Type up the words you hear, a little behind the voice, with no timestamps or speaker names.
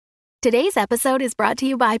Today's episode is brought to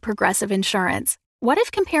you by Progressive Insurance. What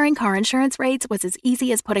if comparing car insurance rates was as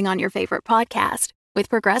easy as putting on your favorite podcast? With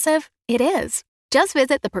Progressive, it is. Just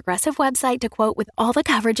visit the Progressive website to quote with all the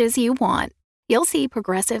coverages you want. You'll see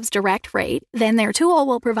Progressive's direct rate, then their tool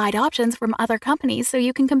will provide options from other companies so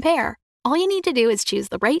you can compare. All you need to do is choose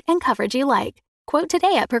the rate and coverage you like. Quote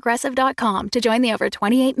today at Progressive.com to join the over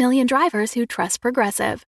 28 million drivers who trust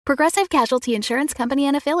Progressive. Progressive Casualty Insurance Company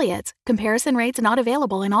and Affiliates. Comparison rates not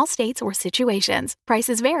available in all states or situations.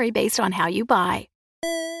 Prices vary based on how you buy.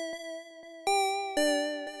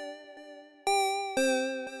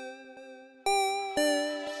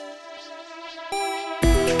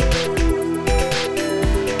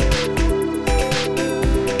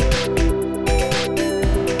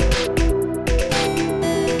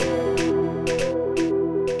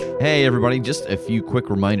 Hey everybody, just a few quick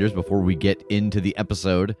reminders before we get into the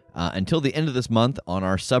episode. Until the end of this month on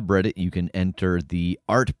our subreddit, you can enter the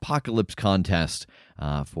Artpocalypse contest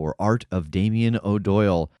for art of Damien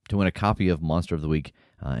O'Doyle to win a copy of Monster of the Week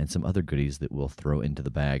and some other goodies that we'll throw into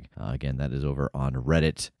the bag. Again, that is over on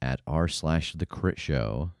Reddit at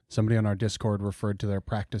r/thecritshow. Somebody on our Discord referred to their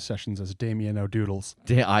practice sessions as Damien O'Doodles.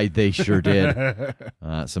 They sure did.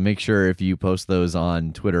 So make sure if you post those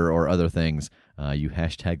on Twitter or other things, you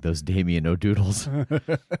hashtag those Damien O'Doodles.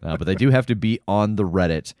 But they do have to be on the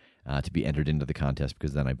Reddit to be entered into the contest,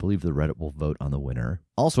 because then I believe the Reddit will vote on the winner.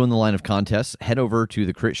 Also in the line of contests, head over to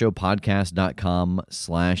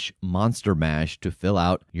thecritshowpodcast.com/Monster Mash to fill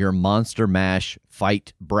out your Monster Mash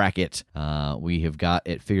fight bracket. We have got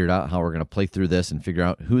it figured out how we're going to play through this and figure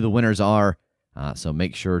out who the winners are. So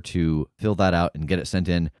make sure to fill that out and get it sent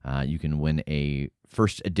in. You can win a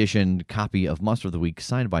first edition copy of Monster of the Week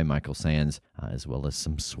signed by Michael Sands, as well as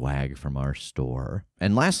some swag from our store.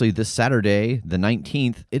 And lastly, this Saturday, the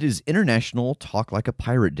 19th, it is International Talk Like a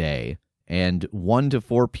Pirate Day. And 1 to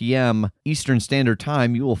 4 p.m. Eastern Standard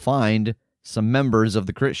Time, you will find some members of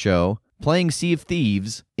the Crit Show playing Sea of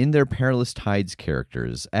Thieves in their Perilous Tides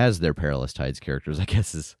characters, as their Perilous Tides characters, I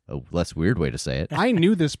guess is a less weird way to say it. I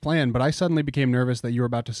knew this plan, but I suddenly became nervous that you were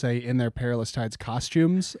about to say in their Perilous Tides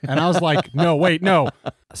costumes. And I was like, no, wait, no.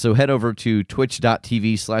 So head over to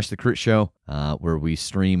twitch.tv/thecritshow, where we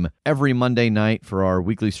stream every Monday night for our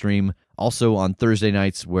weekly stream. Also on Thursday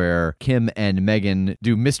nights, where Kim and Megan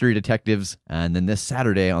do Mystery Detectives. And then this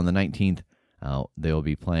Saturday on the 19th, they'll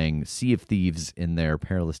be playing Sea of Thieves in their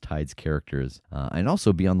Perilous Tides characters. And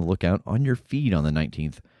also be on the lookout on your feed on the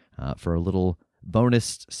 19th for a little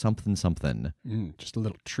bonus something. Just a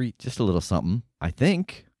little treat. Just a little something. I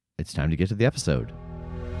think it's time to get to the episode.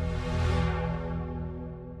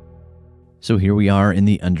 So here we are in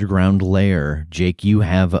the underground lair. Jake, you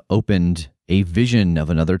have opened a vision of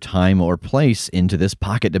another time or place into this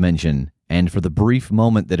pocket dimension. And for the brief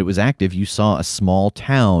moment that it was active, you saw a small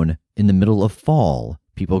town in the middle of fall,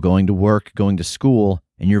 people going to work, going to school,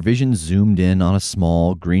 and your vision zoomed in on a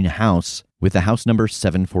small green house with the house number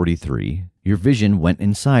 743. Your vision went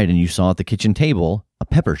inside and you saw at the kitchen table a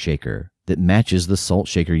pepper shaker that matches the salt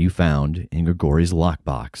shaker you found in Grigori's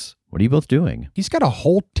lockbox. What are you both doing? He's got a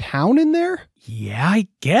whole town in there? Yeah, I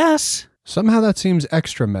guess. Somehow that seems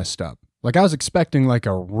extra messed up. Like I was expecting like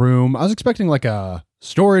a room. I was expecting like a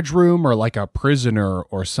storage room or like a prisoner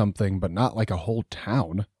or something, but not like a whole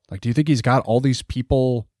town. Like, do you think he's got all these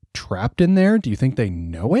people trapped in there? Do you think they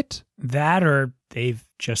know it? That, or they've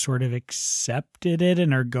just sort of accepted it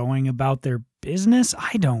and are going about their business?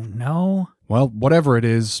 I don't know. Well, whatever it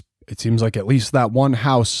is, it seems like at least that one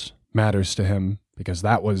house matters to him, because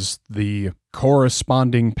that was the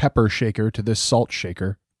corresponding pepper shaker to this salt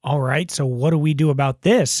shaker. All right, so what do we do about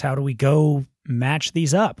this? How do we go match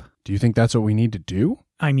these up? Do you think that's what we need to do?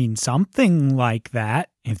 I mean, something like that.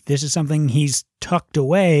 If this is something he's tucked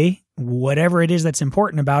away, whatever it is that's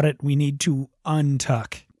important about it, we need to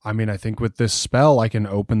untuck. I mean, I think with this spell, I can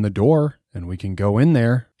open the door and we can go in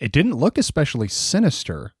there. It didn't look especially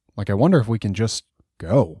sinister. Like, I wonder if we can just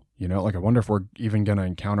go, you know? Like, I wonder if we're even going to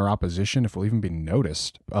encounter opposition, if we'll even be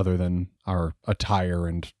noticed, other than our attire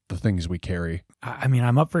and the things we carry. I mean,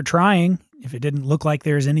 I'm up for trying. If it didn't look like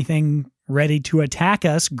there's anything ready to attack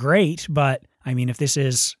us, great. But, I mean, if this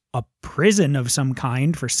is a prison of some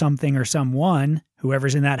kind for something or someone,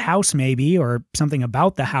 whoever's in that house maybe, or something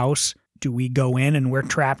about the house, do we go in and we're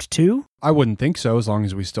trapped too? I wouldn't think so, as long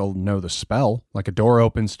as we still know the spell. Like, a door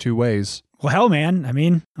opens two ways. Well, hell, man. I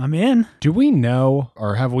mean, I'm in. Do we know,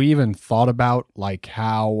 or have we even thought about, like,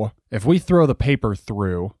 how if we throw the paper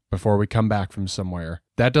through before we come back from somewhere,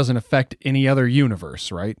 that doesn't affect any other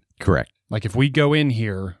universe, right? Correct. Like, if we go in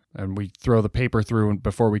here and we throw the paper through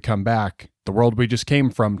before we come back, the world we just came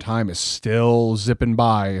from, time is still zipping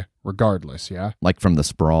by regardless, yeah? Like from the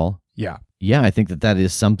sprawl? Yeah. Yeah, I think that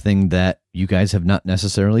is something that you guys have not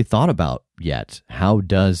necessarily thought about yet. How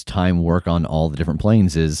does time work on all the different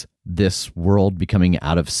planes? Is this world becoming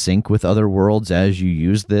out of sync with other worlds as you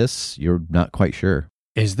use this? You're not quite sure.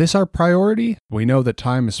 Is this our priority? We know that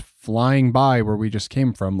time is flying by where we just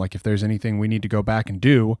came from. Like if there's anything we need to go back and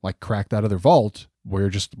do, like crack that other vault, we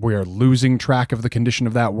are losing track of the condition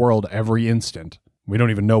of that world every instant. We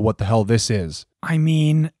don't even know what the hell this is. I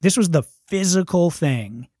mean, this was the physical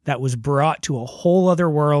thing that was brought to a whole other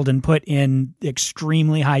world and put in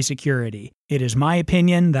extremely high security. It is my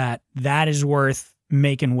opinion that is worth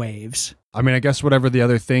making waves. I mean, I guess whatever the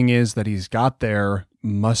other thing is that he's got there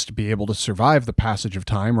must be able to survive the passage of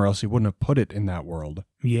time, or else he wouldn't have put it in that world.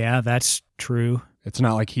 Yeah, that's true. It's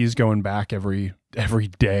not like he's going back every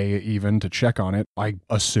day even to check on it, I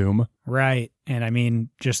assume. Right. And I mean,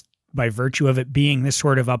 just by virtue of it being this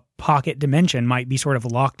sort of a pocket dimension, might be sort of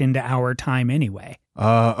locked into our time anyway.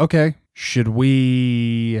 Okay. Should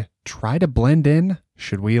we try to blend in?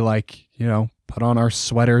 Should we, put on our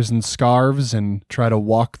sweaters and scarves and try to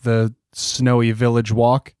walk the snowy village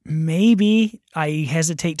walk? Maybe. I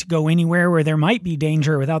hesitate to go anywhere where there might be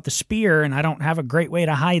danger without the spear, and I don't have a great way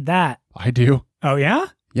to hide that. I do. Oh, yeah?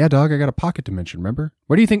 Yeah, dog, I got a pocket dimension, remember?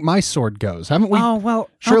 Where do you think my sword goes? Haven't we? Oh, well,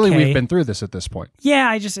 surely okay. We've been through this at this point.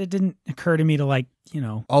 Yeah, it didn't occur to me to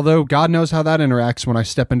Although God knows how that interacts when I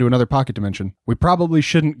step into another pocket dimension. We probably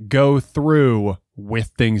shouldn't go through with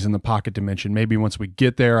things in the pocket dimension. Maybe once we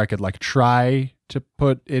get there, I could try to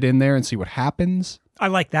put it in there and see what happens. I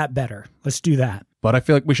like that better. Let's do that. But I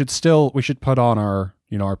feel like we should put on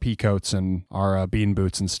our pea coats and our bean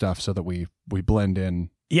boots and stuff so that we blend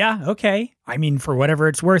in. Yeah, okay. I mean, for whatever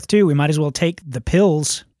it's worth, too, we might as well take the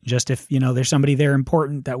pills, just if, there's somebody there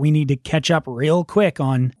important that we need to catch up real quick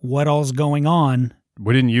on what all's going on.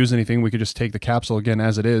 We didn't use anything. We could just take the capsule again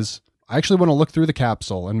as it is. I actually want to look through the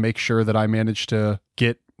capsule and make sure that I managed to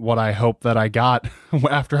get what I hope that I got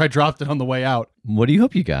after I dropped it on the way out. What do you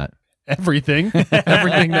hope you got? Everything.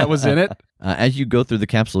 Everything that was in it. As you go through the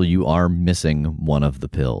capsule, you are missing one of the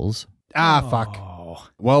pills. Fuck.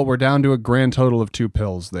 Well, we're down to a grand total of 2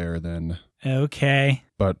 pills there then. Okay.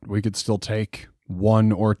 But we could still take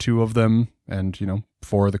 1 or 2 of them and,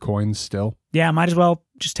 4 of the coins still. Yeah, might as well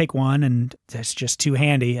just take one, and that's just too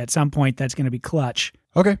handy. At some point, that's going to be clutch.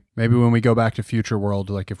 Okay. Maybe when we go back to Future World,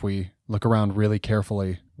 if we look around really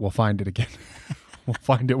carefully, we'll find it again. We'll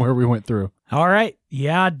find it where we went through. All right.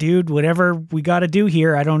 Yeah, dude, whatever we got to do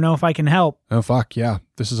here, I don't know if I can help. Oh, fuck. Yeah.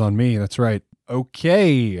 This is on me. That's right.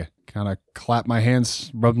 Okay. Kind of clap my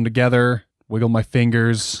hands, rub them together, wiggle my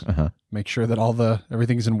fingers, make sure that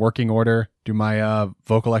everything's in working order, do my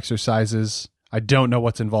vocal exercises. I don't know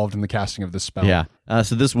what's involved in the casting of this spell. Yeah.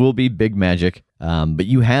 So this will be big magic, but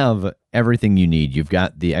you have everything you need. You've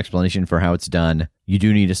got the explanation for how it's done. You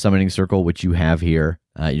do need a summoning circle, which you have here.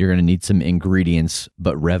 You're going to need some ingredients,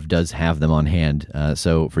 but Rev does have them on hand.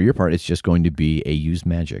 So for your part, it's just going to be a use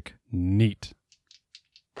magic. Neat.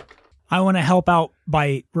 I want to help out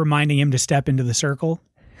by reminding him to step into the circle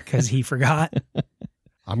because he forgot.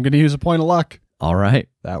 I'm going to use a point of luck. All right.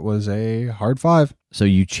 That was a hard 5. So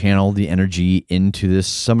you channel the energy into this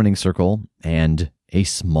summoning circle, and a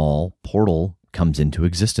small portal comes into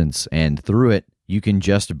existence. And through it, you can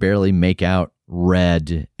just barely make out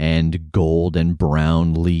red and gold and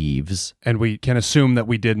brown leaves. And we can assume that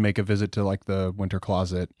we did make a visit to the winter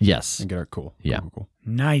closet. Yes. And get our cool. Yeah. Cool.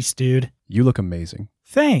 Nice, dude. You look amazing.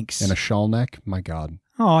 Thanks. And a shawl neck. My God.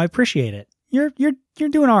 Oh, I appreciate it. You're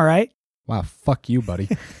doing all right. Wow. Fuck you, buddy.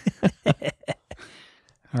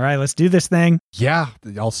 All right, let's do this thing. Yeah.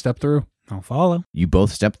 I'll step through. I'll follow. You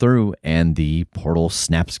both step through, and the portal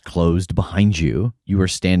snaps closed behind you. You are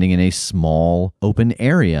standing in a small open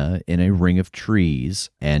area in a ring of trees,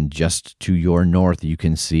 and just to your north, you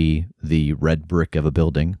can see the red brick of a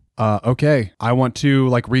building. Okay. I want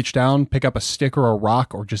to reach down, pick up a stick or a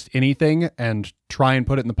rock or just anything and try and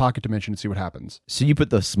put it in the pocket dimension and see what happens. So you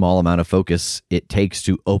put the small amount of focus it takes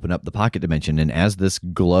to open up the pocket dimension, and as this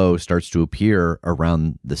glow starts to appear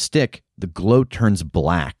around the stick, the glow turns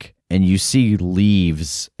black, and you see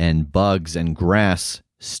leaves and bugs and grass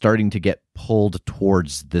starting to get pulled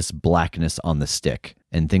towards this blackness on the stick,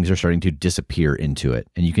 and things are starting to disappear into it,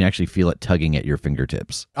 and you can actually feel it tugging at your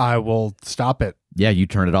fingertips. I will stop it. Yeah, you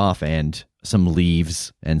turn it off, and some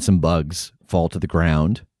leaves and some bugs fall to the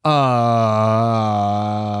ground.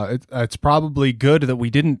 It's probably good that we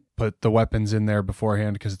didn't put the weapons in there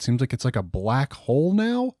beforehand, because it seems like it's like a black hole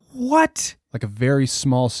now. What? Like a very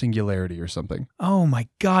small singularity or something. Oh my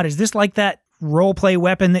God. Is this like that roleplay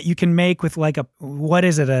weapon that you can make with what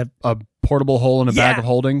is it? A portable hole in a bag of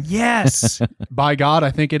holding? Yes. By God,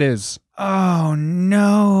 I think it is. Oh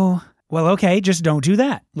no. Well, okay, just don't do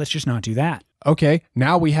that. Let's just not do that. Okay,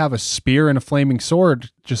 now we have a spear and a flaming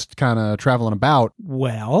sword just kind of traveling about.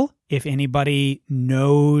 Well, if anybody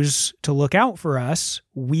knows to look out for us,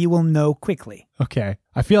 we will know quickly. Okay.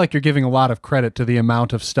 I feel like you're giving a lot of credit to the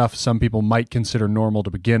amount of stuff some people might consider normal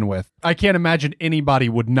to begin with. I can't imagine anybody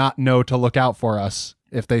would not know to look out for us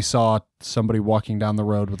if they saw somebody walking down the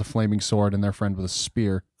road with a flaming sword and their friend with a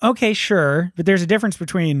spear. Okay, sure. But there's a difference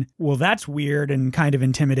between, well, that's weird and kind of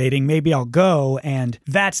intimidating. Maybe I'll go, and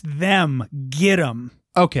that's them. Get them.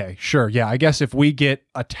 Okay, sure. Yeah, I guess if we get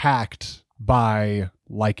attacked by,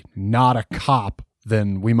 like, not a cop,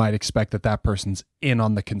 then we might expect that person's in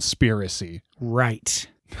on the conspiracy. Right.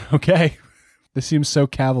 Okay. This seems so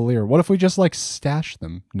cavalier. What if we just, like, stash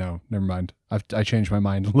them? No, never mind. I changed my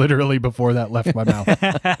mind literally before that left my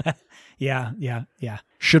mouth. Yeah.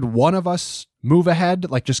 Should one of us move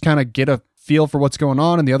ahead, like just kind of get a feel for what's going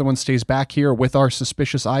on, and the other one stays back here with our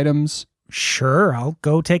suspicious items? Sure, I'll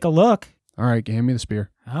go take a look. All right, hand me the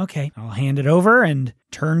spear. Okay, I'll hand it over and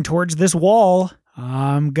turn towards this wall.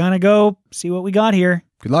 I'm gonna go see what we got here.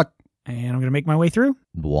 Good luck. And I'm gonna make my way through.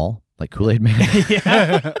 The wall? Like Kool-Aid Man?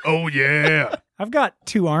 Yeah. Oh, yeah. I've got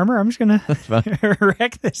 2 armor. I'm just gonna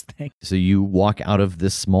wreck this thing. So you walk out of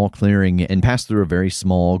this small clearing and pass through a very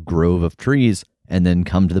small grove of trees and then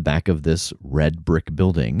come to the back of this red brick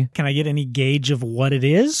building. Can I get any gauge of what it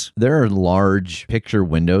is? There are large picture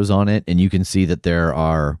windows on it, and you can see that there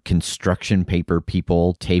are construction paper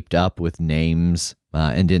people taped up with names.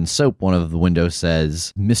 And in soap, one of the windows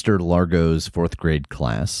says, Mr. Largo's 4th grade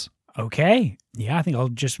class. Okay. Yeah, I think I'll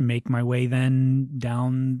just make my way then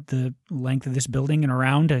down the length of this building and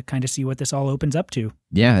around to kind of see what this all opens up to.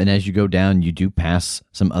 Yeah, and as you go down, you do pass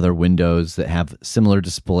some other windows that have similar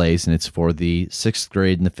displays, and it's for the 6th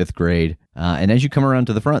grade and the 5th grade. And as you come around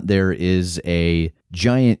to the front, there is a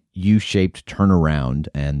giant U-shaped turnaround,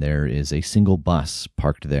 and there is a single bus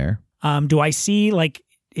parked there. Do I see, like,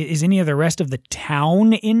 is any of the rest of the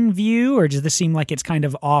town in view, or does this seem like it's kind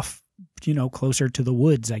of off, closer to the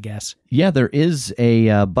woods, I guess? Yeah, there is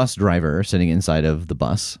a bus driver sitting inside of the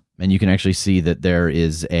bus, and you can actually see that there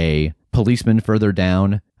is a policeman further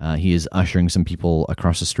down. He is ushering some people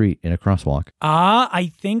across the street in a crosswalk.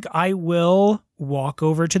 I think I will walk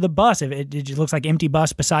over to the bus. If it looks like empty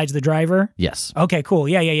bus besides the driver? Yes. Okay, cool.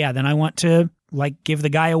 Yeah. Then I want to, give the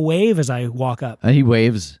guy a wave as I walk up. He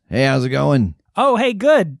waves. Hey, how's it going? Oh, hey,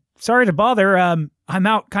 good. Sorry to bother. I'm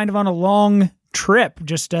out kind of on a long trip,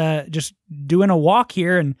 just doing a walk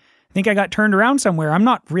here, and I think I got turned around somewhere. I'm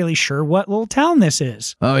not really sure what little town this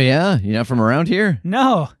is. Oh, yeah? You're not from around here?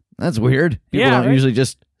 No. That's weird. People Yeah, don't usually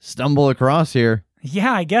just stumble across here.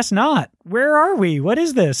 Yeah, I guess not. Where are we? What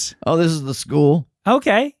is this? Oh, this is the school.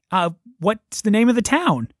 Okay. What's the name of the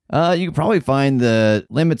town? You can probably find the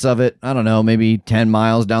limits of it. I don't know, maybe 10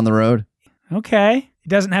 miles down the road. Okay. It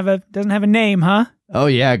doesn't have a name, huh? Oh,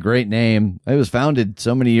 yeah, great name. It was founded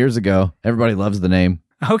so many years ago. Everybody loves the name.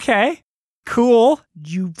 Okay. Cool.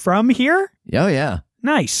 You from here? Oh, yeah.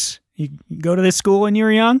 Nice. You go to this school when you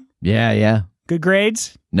were young? Yeah. Good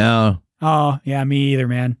grades? No. Oh, yeah, me either,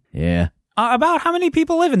 man. Yeah. About how many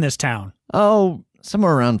people live in this town? Oh,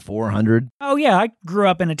 somewhere around 400. Oh, yeah, I grew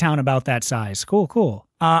up in a town about that size. Cool.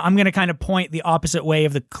 I'm going to kind of point the opposite way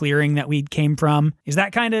of the clearing that we came from. Is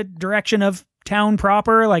that kind of direction of town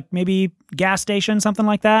proper, like maybe gas station, something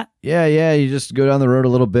like that? Yeah. You just go down the road a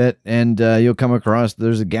little bit and you'll come across,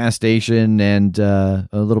 there's a gas station and a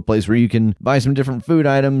little place where you can buy some different food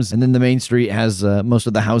items. And then the main street has most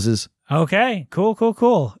of the houses. Okay,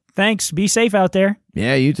 cool. Thanks. Be safe out there.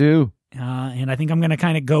 Yeah, you too. And I think I'm going to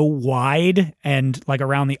kind of go wide and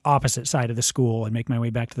around the opposite side of the school and make my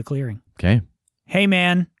way back to the clearing. Okay. Hey,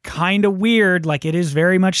 man, kind of weird. It is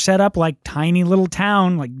very much set up like tiny little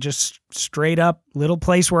town, just straight up little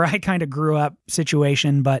place where I kind of grew up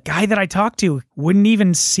situation. But guy that I talked to wouldn't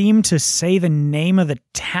even seem to say the name of the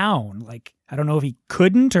town. I don't know if he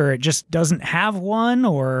couldn't or it just doesn't have one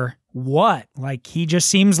or what. He just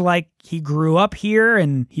seems like he grew up here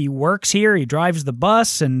and he works here. He drives the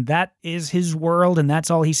bus and that is his world and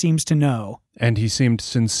that's all he seems to know. And he seemed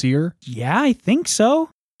sincere? Yeah, I think so.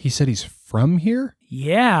 He said he's from here?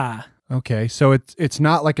 Yeah. Okay, so it's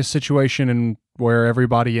not like a situation where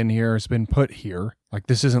everybody in here has been put here.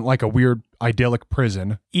 This isn't like a weird idyllic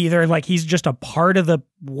prison. Either he's just a part of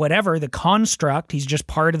the construct. He's just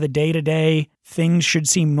part of the day-to-day. Things should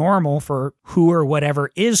seem normal for who or whatever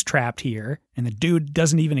is trapped here, and the dude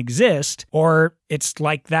doesn't even exist. Or it's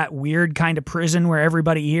like that weird kind of prison where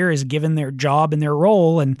everybody here is given their job and their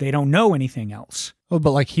role, and they don't know anything else. Well,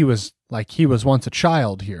 but he was once a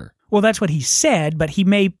child here. Well, that's what he said, but he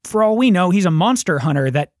may, for all we know, he's a monster hunter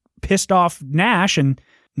that pissed off Nash and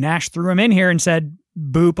Nash threw him in here and said,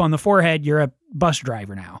 boop on the forehead, you're a bus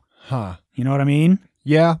driver now. Huh. You know what I mean?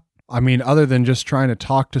 Yeah. I mean, other than just trying to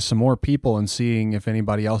talk to some more people and seeing if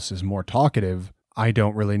anybody else is more talkative, I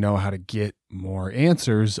don't really know how to get more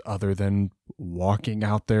answers other than walking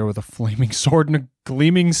out there with a flaming sword and a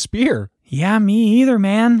gleaming spear. Yeah, me either,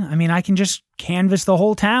 man. I mean, I can just canvas the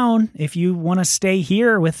whole town if you want to stay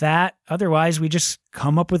here with that. Otherwise, we just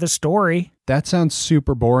come up with a story. That sounds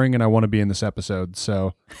super boring, and I want to be in this episode,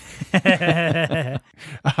 so...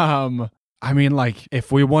 I mean, like,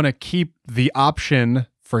 if we want to keep the option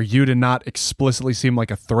for you to not explicitly seem like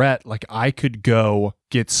a threat, like, I could go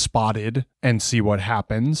get spotted and see what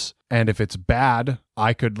happens. And if it's bad,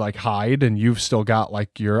 I could, like, hide, and you've still got,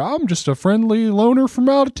 like, your I'm just a friendly loner from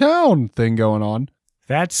out of town thing going on.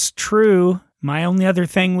 That's true. My only other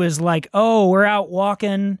thing was like, oh, we're out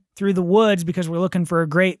walking through the woods because we're looking for a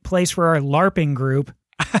great place for our LARPing group.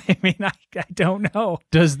 I mean, I don't know.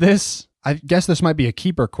 Does this... I guess this might be a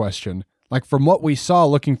keeper question. Like, from what we saw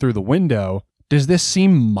looking through the window, does this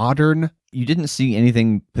seem modern? You didn't see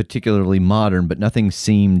anything particularly modern, but nothing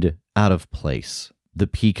seemed out of place. The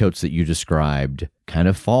peacoats that you described kind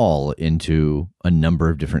of fall into a number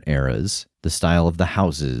of different eras. The style of the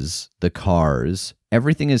houses, the cars,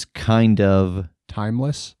 everything is kind of...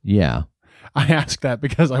 timeless? Yeah. I ask that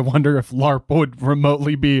because I wonder if LARP would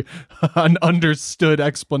remotely be an understood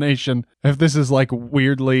explanation. If this is like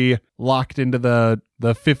weirdly locked into the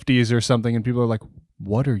 50s or something and people are like,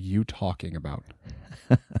 what are you talking about?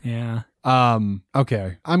 Yeah.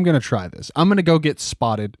 Okay, I'm going to try this. I'm going to go get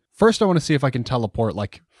spotted. First, I want to see if I can teleport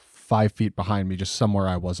like 5 feet behind me, just somewhere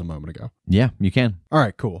I was a moment ago. Yeah, you can. All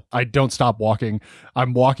right, cool. I don't stop walking.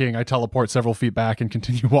 I'm walking. I teleport several feet back and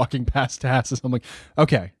continue walking past Tassus. I'm like,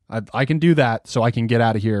 okay, I can do that so I can get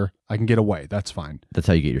out of here. I can get away. That's fine. That's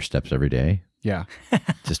how you get your steps every day. Yeah.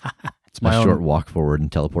 Just It's my a own, short walk forward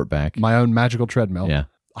and teleport back. my own magical treadmill. Yeah.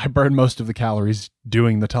 I burn most of the calories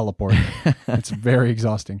doing the teleport. It's very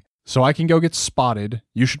exhausting. So I can go get spotted.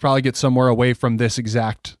 You should probably get somewhere away from this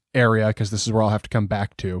exact area because this is where I'll have to come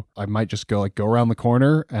back to. I might just go around the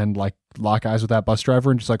corner and like lock eyes with that bus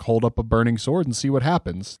driver and just like hold up a burning sword and see what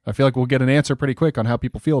happens. I feel like we'll get an answer pretty quick on how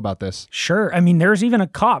people feel about this. Sure. I mean, there's even a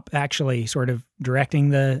cop actually sort of directing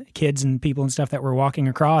the kids and people and stuff that were walking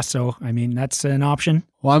across. So, I mean, that's an option.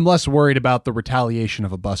 Well, I'm less worried about the retaliation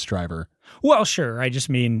of a bus driver. Well, sure. I just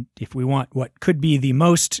mean if we want what could be the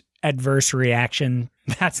most adverse reaction,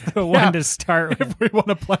 that's the one to start with. If we want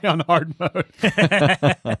to play on hard mode.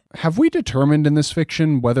 Have we determined in this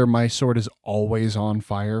fiction whether my sword is always on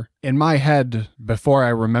fire? In my head, before I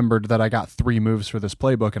remembered that I got 3 moves for this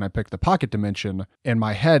playbook and I picked the pocket dimension, in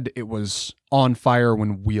my head it was on fire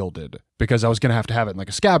when wielded because I was going to have it in like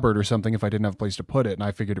a scabbard or something if I didn't have a place to put it, and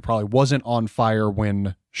I figured it probably wasn't on fire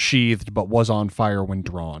when sheathed but was on fire when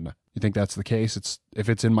drawn. You think that's the case? If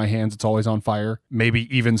it's in my hands, it's always on fire? Maybe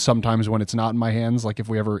even sometimes when it's not in my hands, like if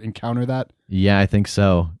we ever encounter that? Yeah, I think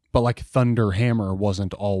so. But like Thunder Hammer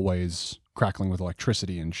wasn't always crackling with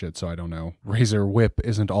electricity and shit, so I don't know. Razor Whip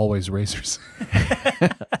isn't always razors.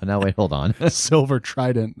 Now wait, hold on. Silver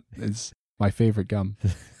Trident is my favorite gum.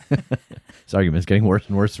 This argument's getting worse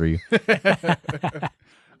and worse for you. Yeah,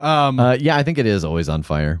 I think it is always on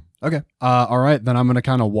fire. Okay. All right, then I'm going to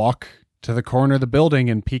kind of walk to the corner of the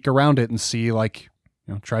building and peek around it and see, like,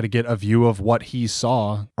 you know, try to get a view of what he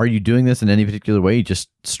saw. Are you doing this in any particular way? Just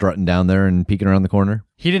strutting down there and peeking around the corner?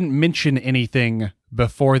 He didn't mention anything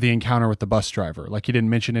before the encounter with the bus driver. Like, he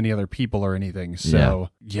didn't mention any other people or anything. So,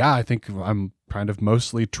 yeah, I think I'm kind of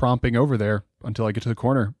mostly tromping over there until I get to the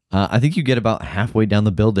corner. I think you get about halfway down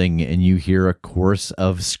the building and you hear a chorus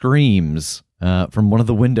of screams from one of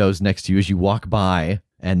the windows next to you as you walk by,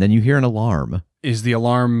 and then you hear an alarm. Is the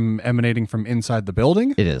alarm emanating from inside the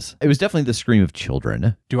building? It is. It was definitely the scream of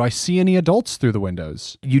children. Do I see any adults through the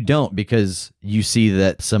windows? You don't, because you see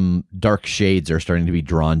that some dark shades are starting to be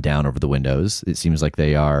drawn down over the windows. It seems like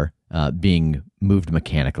they are being moved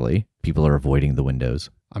mechanically. People are avoiding the windows.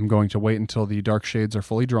 I'm going to wait until the dark shades are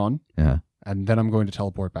fully drawn, and then I'm going to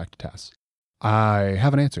teleport back to Tass. I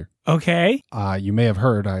have an answer. Okay. You may have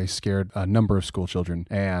heard I scared a number of school children,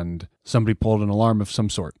 and somebody pulled an alarm of some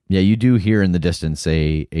sort. Yeah, you do hear in the distance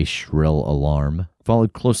a shrill alarm,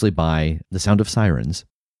 followed closely by the sound of sirens.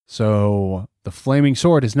 So the flaming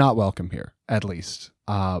sword is not welcome here, at least.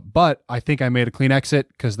 But I think I made a clean exit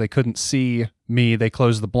because they couldn't see me. They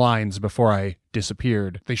closed the blinds before I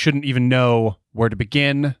disappeared. They shouldn't even know where to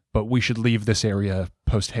begin, but we should leave this area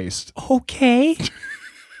post-haste. Okay.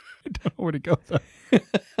 I don't know where to go, though.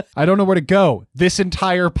 I don't know where to go. This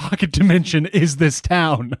entire pocket dimension is this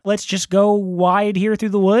town. Let's just go wide here through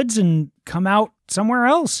the woods and come out somewhere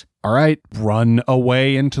else. All right, run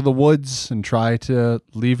away into the woods and try to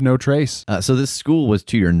leave no trace. So this school was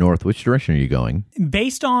to your north. Which direction are you going?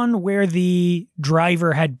 Based on where the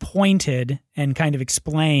driver had pointed and kind of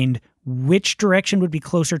explained, which direction would be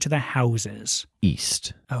closer to the houses?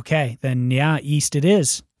 East. Okay, then yeah, east it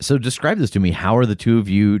is. So describe this to me. How are the two of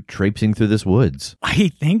you traipsing through this woods? I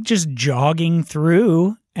think just jogging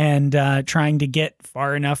through and trying to get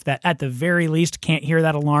far enough that at the very least can't hear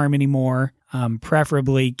that alarm anymore.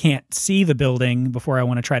 Preferably can't see the building before I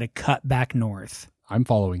want to try to cut back north. I'm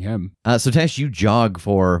following him. So Tash, you jog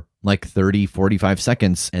for like 30, 45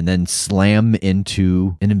 seconds and then slam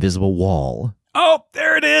into an invisible wall. Oh,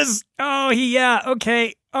 there it is. Oh, yeah.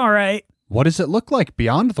 Okay. All right. What does it look like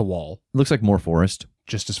beyond the wall? Looks like more forest.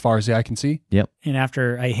 Just as far as the eye can see? Yep. And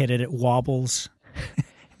after I hit it, it wobbles,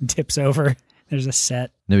 tips over. There's a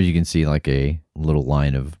set. Now you can see like a little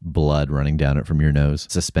line of blood running down it from your nose,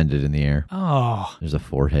 suspended in the air. Oh. There's a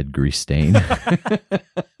forehead grease stain.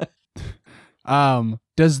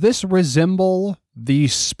 Does this resemble the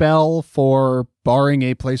spell for barring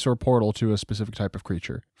a place or portal to a specific type of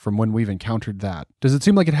creature from when we've encountered that? Does it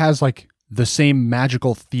seem like it has like the same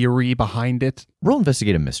magical theory behind it? Roll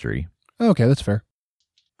investigate a mystery. Okay, that's fair.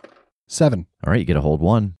 7. All right, you get a hold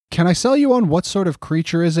 1. Can I sell you on what sort of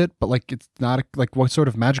creature is it? But like, it's not like what sort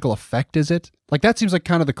of magical effect is it? Like that seems like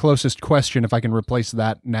kind of the closest question if I can replace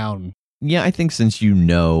that noun. Yeah, I think since you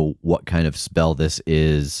know what kind of spell this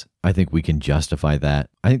is, I think we can justify that.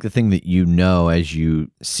 I think the thing that you know as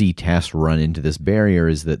you see Tass run into this barrier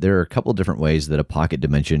is that there are a couple different ways that a pocket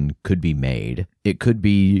dimension could be made. It could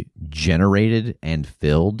be generated and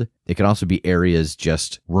filled. It could also be areas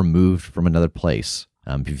just removed from another place.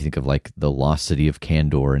 If you think of like the lost city of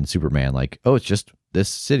Kandor in Superman, like, oh, it's just this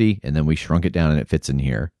city, and then we shrunk it down and it fits in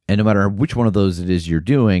here. And no matter which one of those it is you're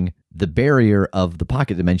doing, the barrier of the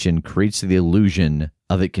pocket dimension creates the illusion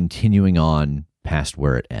of it continuing on past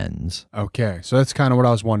where it ends. Okay, so that's kind of what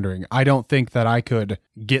I was wondering. I don't think that I could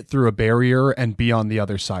get through a barrier and be on the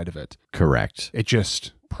other side of it. Correct. It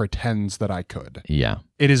just pretends that I could. Yeah.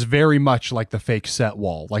 It is very much like the fake set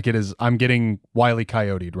wall. Like it is, I'm getting Wile E.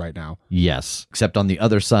 Coyote'd right now. Yes, except on the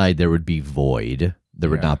other side there would be void. There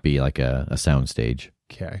would not be like a soundstage.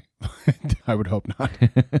 Okay. I would hope not.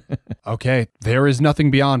 Okay, there is nothing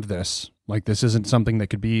beyond this. Like this isn't something that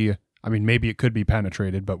could be, I mean, maybe it could be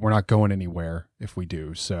penetrated, but we're not going anywhere if we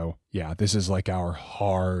do. So yeah, this is like our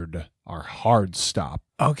hard stop.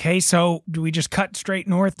 Okay, so do we just cut straight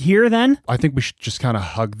north here then? I think we should just kind of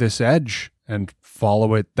hug this edge and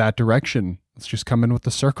follow it that direction. Let's just come in with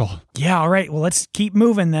the circle. Yeah, all right. Well, let's keep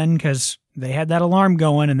moving then, because they had that alarm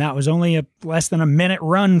going, and that was only a less than a minute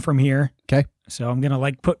run from here. Okay. So I'm going to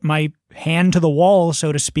like put my hand to the wall,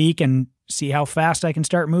 so to speak, and see how fast I can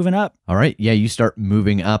start moving up. All right. Yeah, you start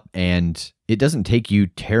moving up, and it doesn't take you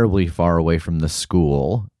terribly far away from the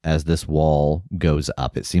school as this wall goes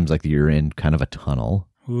up. It seems like you're in kind of a tunnel.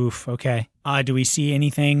 Oof, okay. Do we see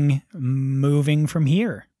anything moving from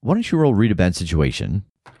here? Why don't you roll read a bad situation?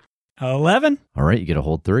 11. All right, you get a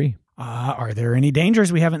hold 3. Are there any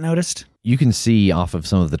dangers we haven't noticed? You can see off of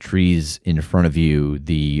some of the trees in front of you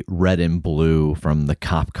the red and blue from the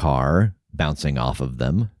cop car bouncing off of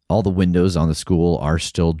them. All the windows on the school are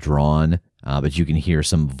still drawn, but you can hear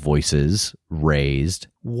some voices raised.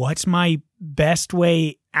 What's my best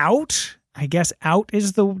way out? I guess out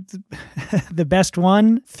is the best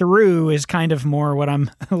one. Through is kind of more what I'm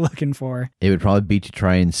looking for. It would probably be to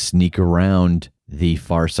try and sneak around the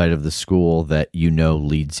far side of the school that you know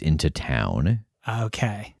leads into town.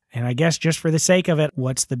 Okay. And I guess just for the sake of it,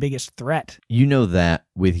 what's the biggest threat? You know that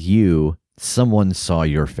with you, someone saw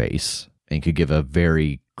your face and could give a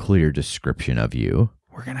very clear description of you.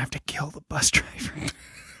 We're going to have to kill the bus driver.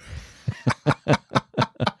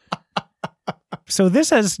 So this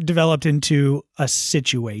has developed into a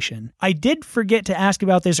situation. I did forget to ask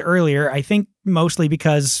about this earlier, I think mostly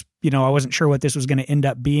because, I wasn't sure what this was going to end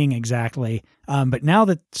up being exactly. But now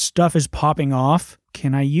that stuff is popping off,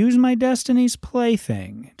 can I use my Destiny's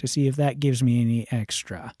Plaything to see if that gives me any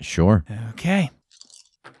extra? Sure. Okay.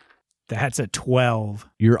 That's a 12.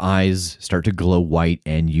 Your eyes start to glow white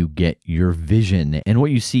and you get your vision. And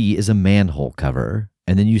what you see is a manhole cover.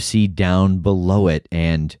 And then you see down below it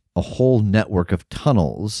and a whole network of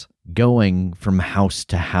tunnels going from house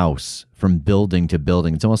to house, from building to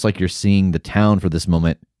building. It's almost like you're seeing the town for this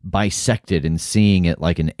moment bisected and seeing it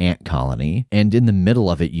like an ant colony. And in the middle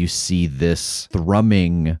of it, you see this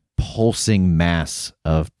thrumming, pulsing mass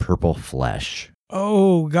of purple flesh.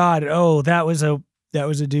 Oh, God. Oh, that was a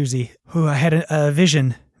doozy. Oh, I had a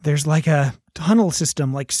vision. there's like a tunnel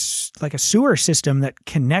system, like a sewer system that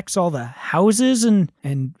connects all the houses, and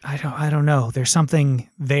I don't know. There's something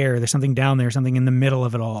there. There's something down there. Something in the middle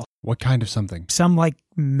of it all. What kind of something? Some like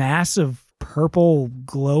massive purple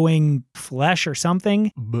glowing flesh or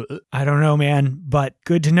something. I don't know, man. But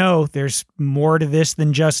good to know. There's more to this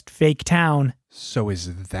than just fake town. So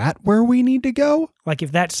is that where we need to go? Like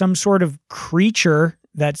if that's some sort of creature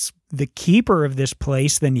that's the keeper of this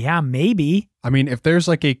place, then yeah, maybe. I mean, if there's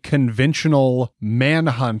like a conventional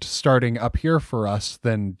manhunt starting up here for us,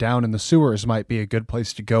 then down in the sewers might be a good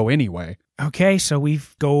place to go anyway. Okay, so we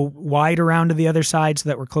go wide around to the other side so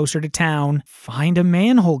that we're closer to town. Find a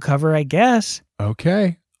manhole cover, I guess.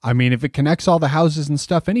 Okay. I mean, if it connects all the houses and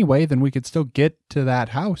stuff anyway, then we could still get to that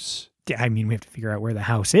house. I mean, we have to figure out where the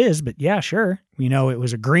house is, but yeah, sure. We know it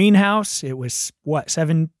was a greenhouse. It was, what,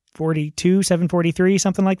 742, 743,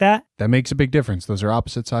 something like that? That makes a big difference. Those are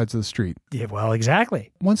opposite sides of the street. Yeah, well,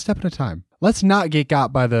 exactly. One step at a time. Let's not get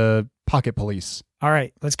got by the pocket police. All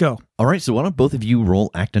right, let's go. All right, so why don't both of you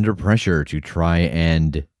roll Act Under Pressure to try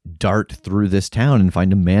and dart through this town and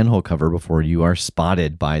find a manhole cover before you are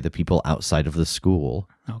spotted by the people outside of the school.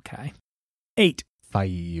 Okay. 8.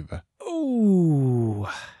 5. Ooh.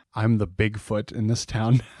 I'm the Bigfoot in this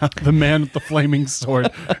town. The man with the flaming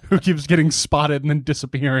sword who keeps getting spotted and then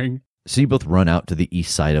disappearing. So you both run out to the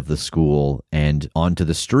east side of the school and onto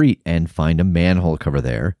the street and find a manhole cover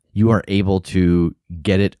there. You are able to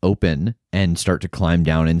get it open and start to climb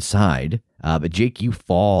down inside. But Jake, you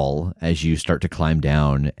fall as you start to climb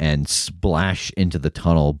down and splash into the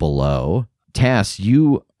tunnel below. Tass,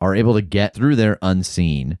 you are able to get through there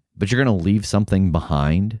unseen, but you're going to leave something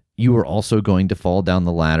behind. You are also going to fall down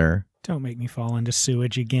the ladder. Don't make me fall into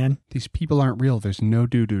sewage again. These people aren't real. There's no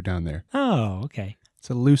doo-doo down there. Oh, okay. It's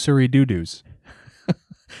illusory doo-doos.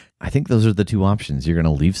 I think those are the two options. You're going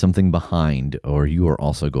to leave something behind, or you are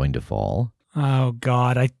also going to fall. Oh,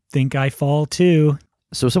 God, I think I fall too.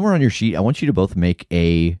 So somewhere on your sheet, I want you to both make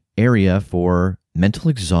a area for mental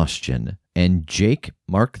exhaustion. And Jake,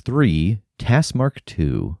 mark 3, Tass, mark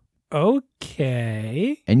 2.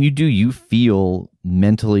 Okay. And you feel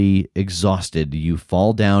mentally exhausted. You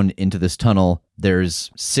fall down into this tunnel.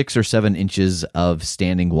 There's 6 or 7 inches of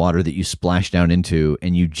standing water that you splash down into,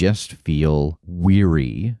 and you just feel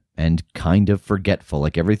weary and kind of forgetful.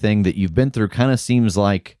 Like everything that you've been through kind of seems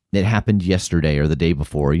like it happened yesterday or the day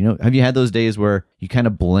before. You know, have you had those days where you kind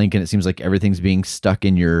of blink and it seems like everything's being stuck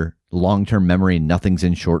in your long-term memory and nothing's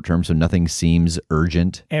in short-term, so nothing seems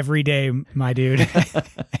urgent? Every day, my dude.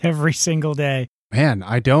 Every single day. Man,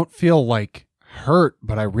 I don't feel like hurt,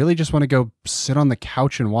 but I really just want to go sit on the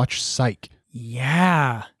couch and watch Psych.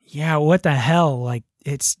 Yeah, what the hell? Like,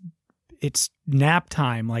 it's nap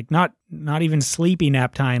time. Like, not even sleepy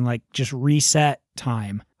nap time, like just reset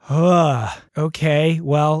time. Okay,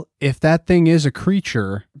 well. If that thing is a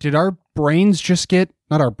creature, did our brains just get,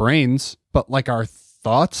 not our brains, but like our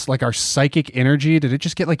thoughts, like our psychic energy, did it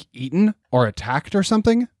just get like eaten or attacked or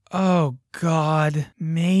something? Oh, God,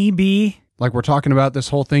 maybe. Like we're talking about this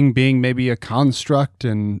whole thing being maybe a construct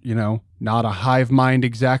and, you know, not a hive mind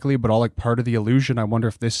exactly, but all like part of the illusion. I wonder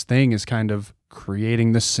if this thing is kind of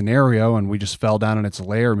creating this scenario and we just fell down in its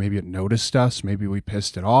lair. Maybe it noticed us. Maybe we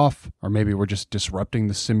pissed it off. Or maybe we're just disrupting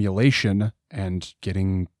the simulation and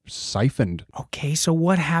getting siphoned. Okay, so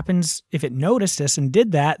what happens if it noticed us and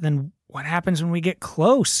did that? Then what happens when we get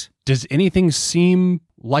close? Does anything seem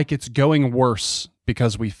like it's going worse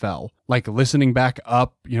because we fell? Like listening back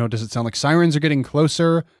up, you know, does it sound like sirens are getting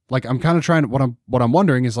closer? Like I'm kind of trying to, what I'm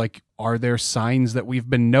wondering is like, are there signs that we've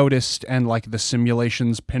been noticed and like the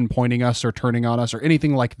simulations pinpointing us or turning on us or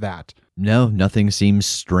anything like that? No, nothing seems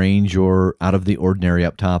strange or out of the ordinary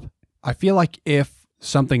up top. I feel like if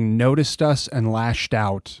something noticed us and lashed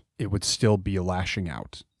out, it would still be lashing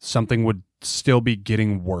out. Something would still be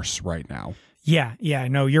getting worse right now. Yeah,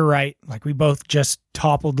 no, you're right. Like we both just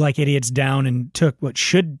toppled like idiots down and took what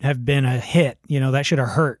should have been a hit. You know, that should have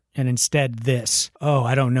hurt. And instead this. Oh,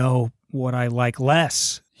 I don't know what I like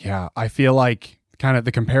less. Yeah, I feel like kind of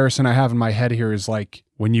the comparison I have in my head here is like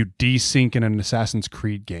when you desync in an Assassin's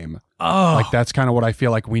Creed game. Oh. Like that's kind of what I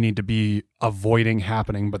feel like we need to be avoiding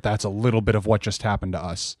happening, but that's a little bit of what just happened to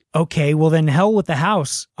us. Okay, well then hell with the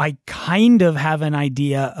house. I kind of have an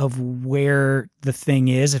idea of where the thing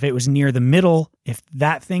is. If it was near the middle, if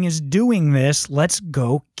that thing is doing this, let's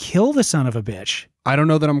go kill the son of a bitch. I don't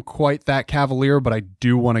know that I'm quite that cavalier, but I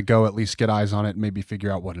do want to go at least get eyes on it and maybe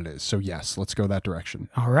figure out what it is. So yes, let's go that direction.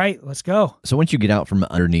 All right, let's go. So once you get out from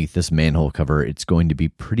underneath this manhole cover, it's going to be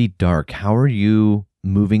pretty dark. How are you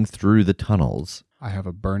moving through the tunnels? I have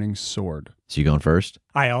a burning sword. So you going first?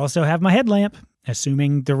 I also have my headlamp.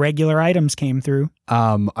 assuming the regular items came through.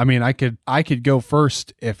 I mean, I could go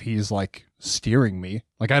first if he's like steering me.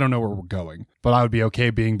 Like, I don't know where we're going, but I would be okay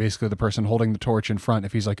being basically the person holding the torch in front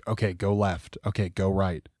if he's like, okay, go left. Okay, go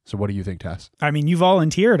right. So what do you think, Tess? I mean, you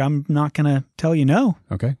volunteered. I'm not going to tell you no.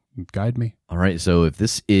 Okay, guide me. All right, so if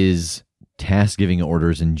this is Tass giving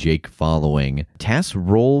orders and Jake following, Tass,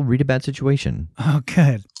 roll read a bad situation. Oh,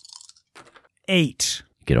 good. 8.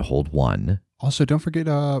 Get a hold 1. Also, don't forget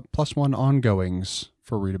 +1 ongoings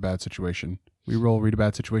for read a bad situation. We roll read a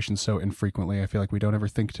bad situation so infrequently, I feel like we don't ever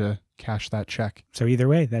think to cash that check. So either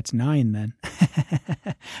way, that's 9 then.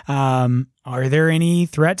 Are there any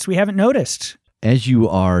threats we haven't noticed? As you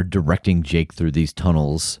are directing Jake through these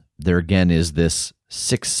tunnels, there again is this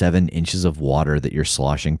 6-7 inches of water that you're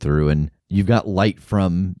sloshing through, and you've got light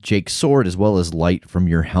from Jake's sword as well as light from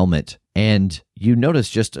your helmet. And you notice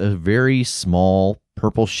just a very small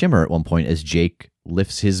purple shimmer at one point as Jake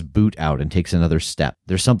lifts his boot out and takes another step.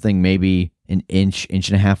 There's something maybe an inch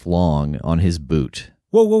and a half long on his boot.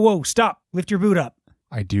 Whoa, stop. Lift your boot up.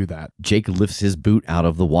 I do that. Jake lifts his boot out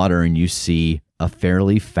of the water and you see a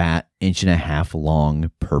fairly fat 1.5 inch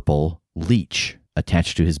long purple leech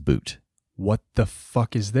attached to his boot. What the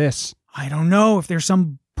fuck is this? I don't know. If there's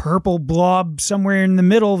some purple blob somewhere in the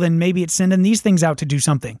middle, then maybe it's sending these things out to do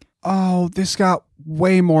something. Oh, this got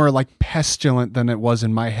way more like pestilent than it was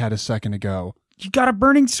in my head a second ago. You got a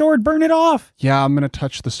burning sword. Burn it off. Yeah, I'm going to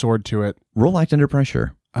touch the sword to it. Roll act under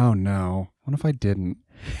pressure. Oh, no. What if I didn't?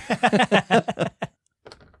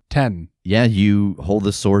 10. Yeah, you hold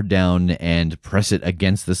the sword down and press it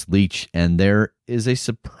against this leech, and there is a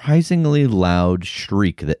surprisingly loud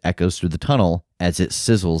shriek that echoes through the tunnel as it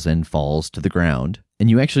sizzles and falls to the ground. And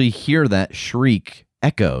you actually hear that shriek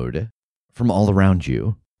echoed from all around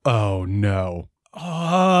you. Oh, no.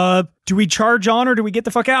 Do we charge on or do we get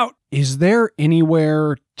the fuck out? Is there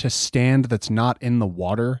anywhere to stand that's not in the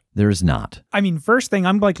water? There is not. I mean, first thing,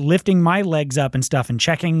 I'm like lifting my legs up and stuff and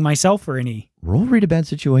checking myself for any. Roll read a bad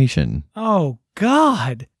situation. Oh,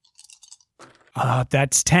 God.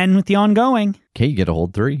 That's 10 with the ongoing. Okay, you get a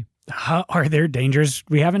hold 3. Are there dangers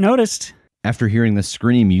we haven't noticed? After hearing the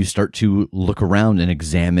scream, you start to look around and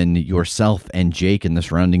examine yourself and Jake in the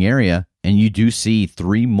surrounding area, and you do see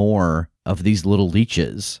 3 more of these little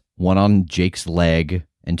leeches, one on Jake's leg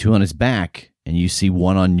and 2 on his back, and you see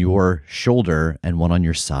one on your shoulder and one on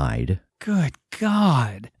your side. Good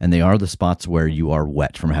God. And they are the spots where you are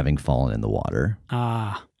wet from having fallen in the water.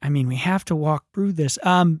 I mean, we have to walk through this.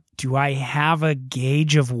 Do I have a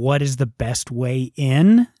gauge of what is the best way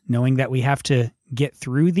in, knowing that we have to get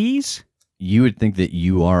through these? You would think that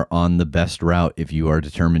you are on the best route if you are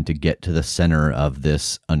determined to get to the center of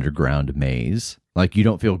this underground maze. Like, you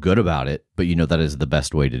don't feel good about it, but you know that is the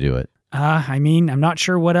best way to do it. I mean, I'm not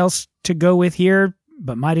sure what else to go with here,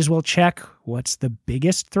 but might as well check. What's the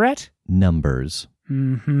biggest threat? Numbers.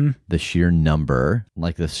 Mm-hmm. The sheer number,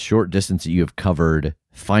 like the short distance that you have covered,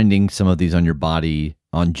 finding some of these on your body,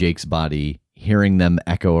 on Jake's body, hearing them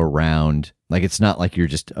echo around. Like, it's not like you're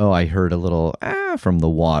just, oh, I heard a little from the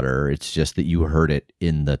water. It's just that you heard it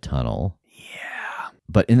in the tunnel. Yeah.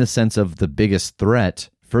 But in the sense of the biggest threat,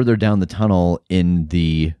 further down the tunnel in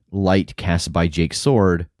the light cast by Jake's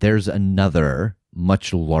sword, there's another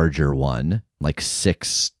much larger one, like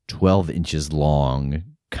 12 inches long,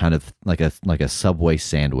 kind of like a Subway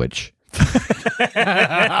sandwich.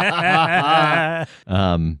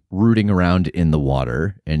 Rooting around in the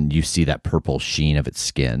water, and you see that purple sheen of its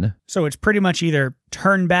skin. So it's pretty much either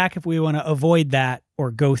turn back if we want to avoid that,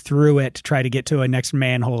 or go through it to try to get to a next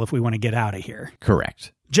manhole if we want to get out of here.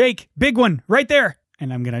 Correct. Jake, big one, right there.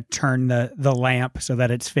 And I'm going to turn the lamp so that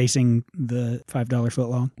it's facing the $5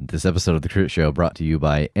 footlong. This episode of The Crit Show brought to you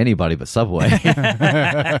by anybody but Subway.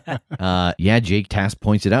 Yeah, Jake Tass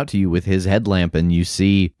points it out to you with his headlamp, and you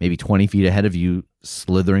see maybe 20 feet ahead of you,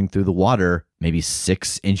 slithering through the water, maybe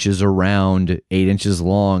 6 inches around, 8 inches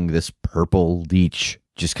long, this purple leech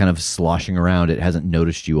just kind of sloshing around. It hasn't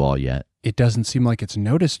noticed you all yet. It doesn't seem like it's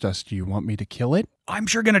noticed us. Do you want me to kill it? I'm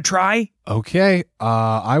sure going to try. Okay,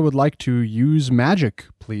 I would like to use magic,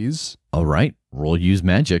 please. All right, roll use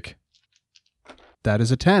magic. That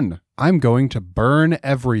is a 10. I'm going to burn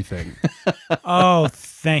everything. Oh,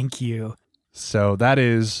 thank you. So that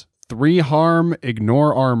is 3 harm,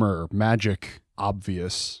 ignore armor, magic,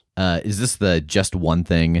 obvious. Is this the just one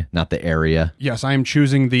thing, not the area? Yes, I am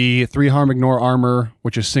choosing the 3 harm, ignore armor,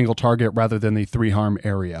 which is single target, rather than the 3 harm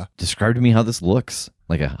area. Describe to me how this looks.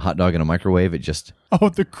 Like a hot dog in a microwave, it just... Oh,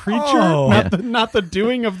 the creature? Oh. Not the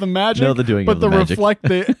doing of the magic? No, the doing but of the magic.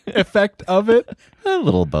 the effect of it? A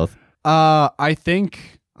little of both. I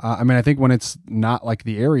think when it's not like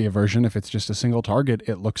the area version, if it's just a single target,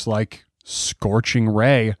 it looks like scorching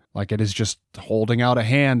ray, like it is just holding out a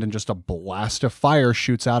hand and just a blast of fire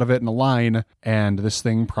shoots out of it in a line. And this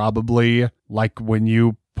thing probably, like when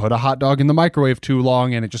you put a hot dog in the microwave too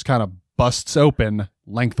long and it just kind of busts open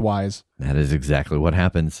lengthwise. That is exactly what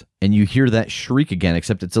happens. And you hear that shriek again,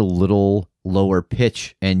 except it's a little lower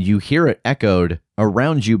pitch, and you hear it echoed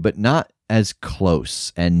around you, but not as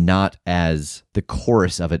close, and not as the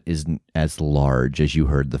chorus of it isn't as large as you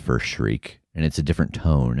heard the first shriek, and it's a different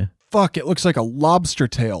tone. Fuck, it looks like a lobster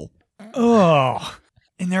tail. Oh,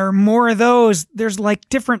 and there are more of those. There's like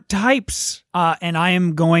different types. And I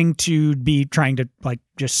am going to be trying to like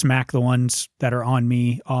just smack the ones that are on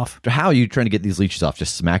me off. How are you trying to get these leeches off?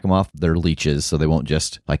 Just smack them off? They're leeches, so they won't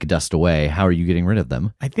just like dust away. How are you getting rid of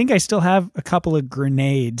them? I think I still have a couple of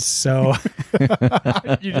grenades, so...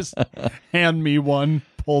 You just hand me one,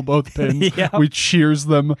 pull both pins, Yep. We cheers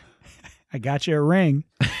them. I got you a ring.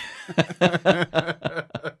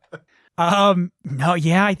 No,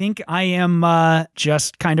 yeah, I think I am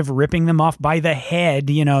just kind of ripping them off by the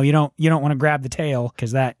head. You know, you don't want to grab the tail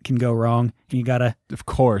because that can go wrong. You gotta, Of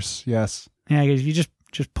course, yes. yeah, if you just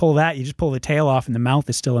pull that, you just pull the tail off and the mouth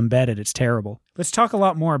is still embedded. It's terrible. Let's talk a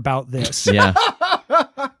lot more about this. Yeah.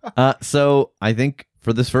 So I think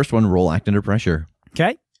for this first one, roll act under pressure.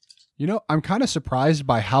 Okay. You know, I'm kind of surprised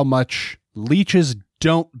by how much leeches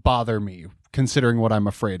don't bother me, considering what I'm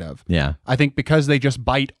afraid of. Yeah. I think because they just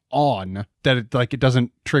bite on, that it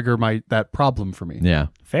doesn't trigger that problem for me. Yeah.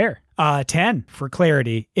 Fair. 10 for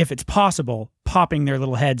clarity. If it's possible, popping their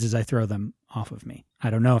little heads as I throw them off of me. I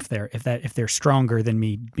don't know if they're stronger than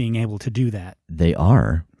me being able to do that. They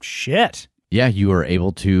are. Shit. Yeah, you are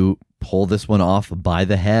able to pull this one off by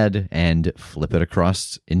the head and flip it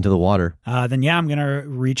across into the water. Then yeah, I'm going to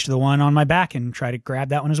reach the one on my back and try to grab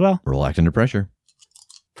that one as well. Roll act under pressure.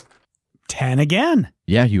 10 again.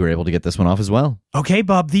 Yeah, you were able to get this one off as well. Okay,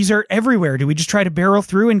 Bub, these are everywhere. Do we just try to barrel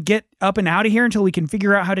through and get up and out of here until we can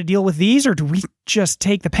figure out how to deal with these, or do we just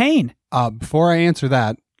take the pain? Before I answer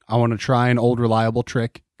that, I want to try an old reliable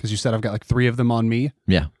trick, because you said I've got like 3 of them on me.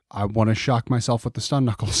 Yeah. I want to shock myself with the stun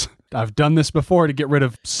knuckles. I've done this before to get rid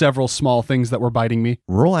of several small things that were biting me.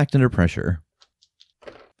 Roll act under pressure.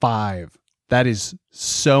 5. That is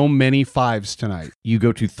so many 5s tonight. You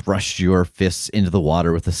go to thrust your fists into the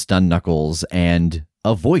water with the stun knuckles, and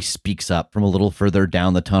a voice speaks up from a little further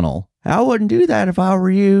down the tunnel. I wouldn't do that if I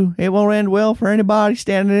were you. It won't end well for anybody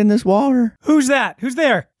standing in this water. Who's that? Who's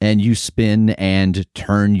there? And you spin and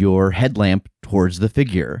turn your headlamp towards the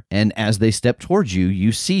figure. And as they step towards you,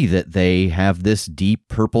 you see that they have this deep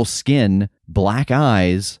purple skin, black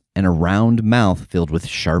eyes, and a round mouth filled with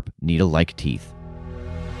sharp, needle-like teeth.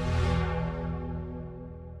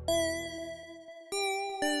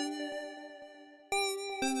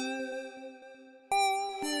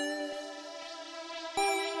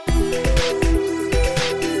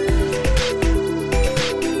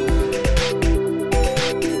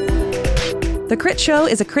 The Crit Show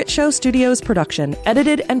is a Crit Show Studios production,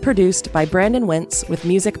 edited and produced by Brandon Wentz with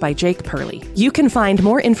music by Jake Purley. You can find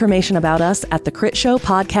more information about us at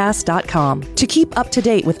thecritshowpodcast.com. To keep up to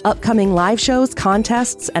date with upcoming live shows,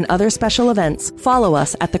 contests, and other special events, follow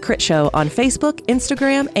us at The Crit Show on Facebook,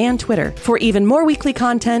 Instagram, and Twitter. For even more weekly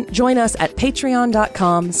content, join us at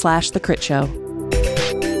patreon.com/thecritShow.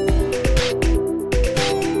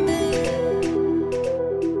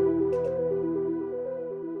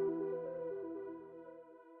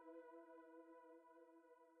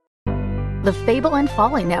 The Fable and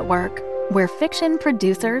Folly Network, where fiction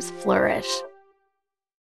producers flourish.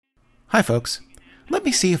 Hi, folks. Let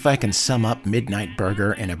me see if I can sum up Midnight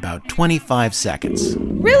Burger in about 25 seconds.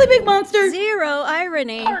 Really big monster! Zero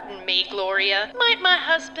irony. Pardon me, Gloria. Might my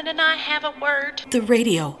husband and I have a word? The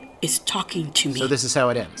radio is talking to me. So this is how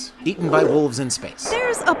it ends. Eaten by wolves in space.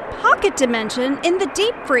 There's a pocket dimension in the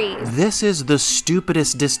deep freeze. This is the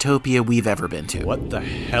stupidest dystopia we've ever been to. What the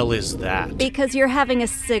hell is that? Because you're having a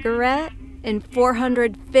cigarette in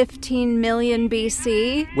 415 million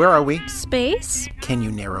BC. Where are we? Space? Can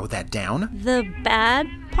you narrow that down? The bad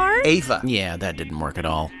part? Ava. Yeah, that didn't work at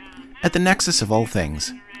all. At the nexus of all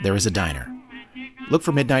things, there is a diner. Look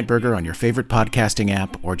for Midnight Burger on your favorite podcasting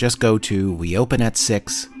app or just go to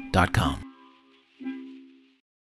weopenat6.com.